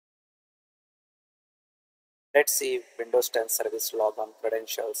Let's see Windows 10 service logon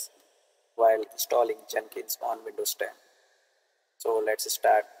credentials while installing Jenkins on Windows 10. So let's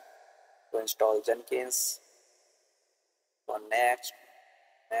start to install Jenkins. So next,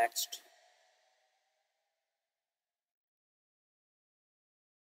 next.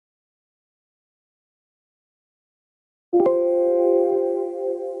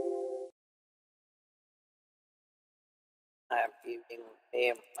 I am giving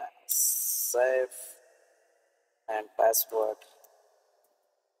name as safe and password.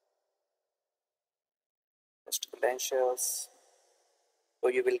 Just credentials. So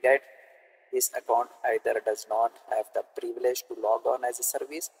you will get this account either does not have the privilege to log on as a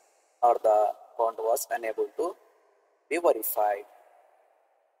service or the account was unable to be verified.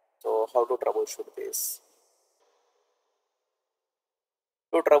 So how to troubleshoot this?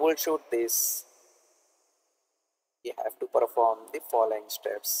 To troubleshoot this, you have to perform the following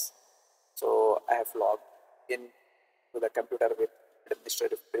steps. So I have logged in to the computer with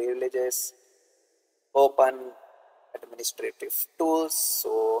administrative privileges. Open administrative tools.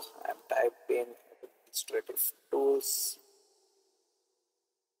 So I'm typing administrative tools.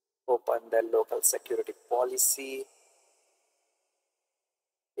 Open the local security policy.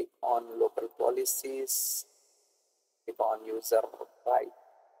 Click on local policies. Click on user right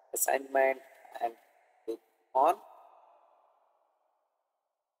assignment and click on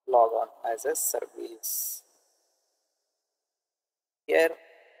log on as a service. Here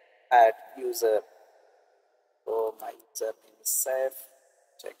add user. So my username is safe.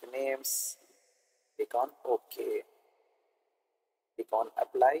 Check names. Click on OK. Click on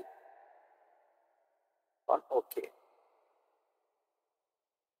apply. On OK.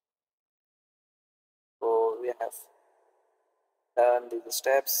 So we have done these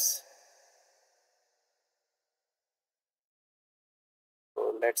steps.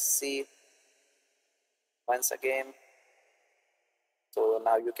 So let's see once again. So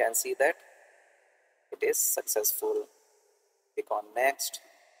now you can see that it is successful. Click on next.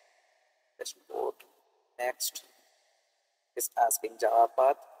 Just go to next. It's asking Java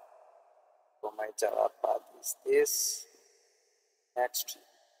path. So my Java path is this. Next.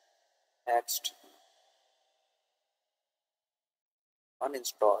 Next.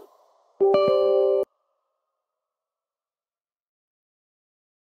 Uninstall.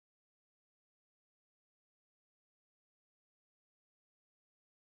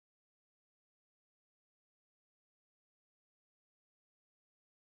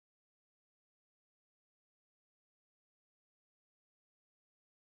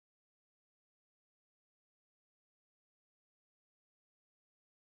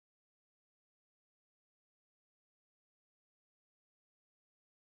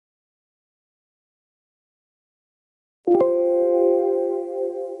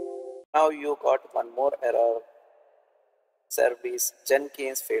 Now you got one more error. Service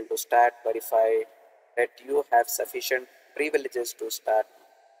Jenkins failed to start. Verify that you have sufficient privileges to start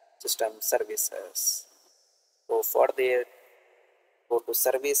system services. So for the go to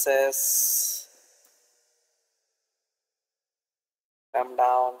services, come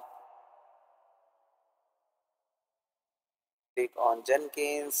down, click on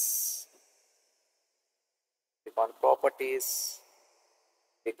Jenkins, click on properties,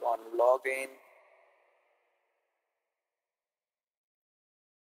 click on login.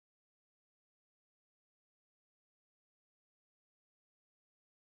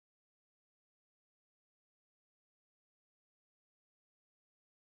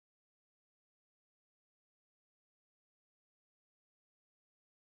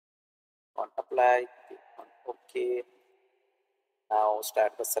 On apply, click on OK. Now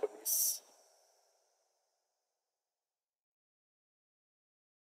start the service.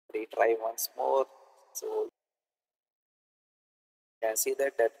 Retry once more. So you can see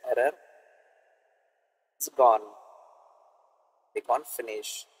that error is gone. Click on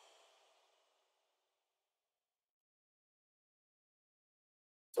finish.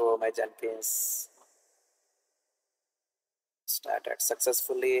 So my Jenkins started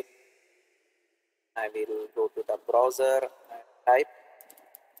successfully. I will go to the browser and type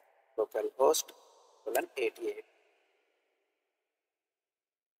localhost 88.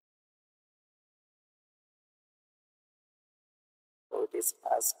 So it is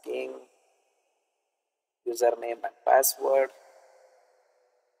asking username and password.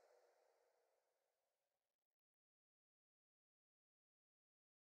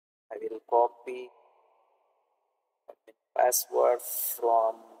 I will copy the password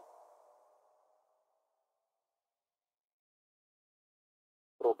from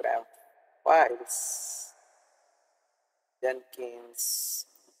program files. Jenkins.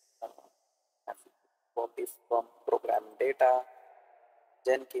 Copy from program data,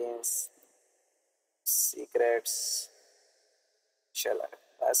 Jenkins, secrets, shell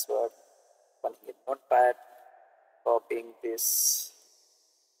password, one in notepad, copying this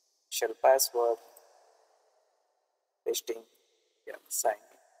shell password, pasting, yeah, sign.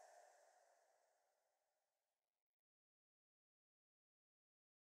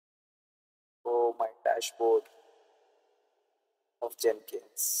 Oh, my dashboard of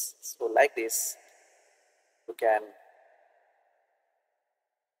Jenkins. So like this, you can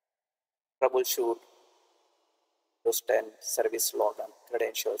troubleshoot those 10 service login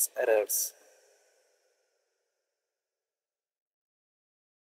credentials errors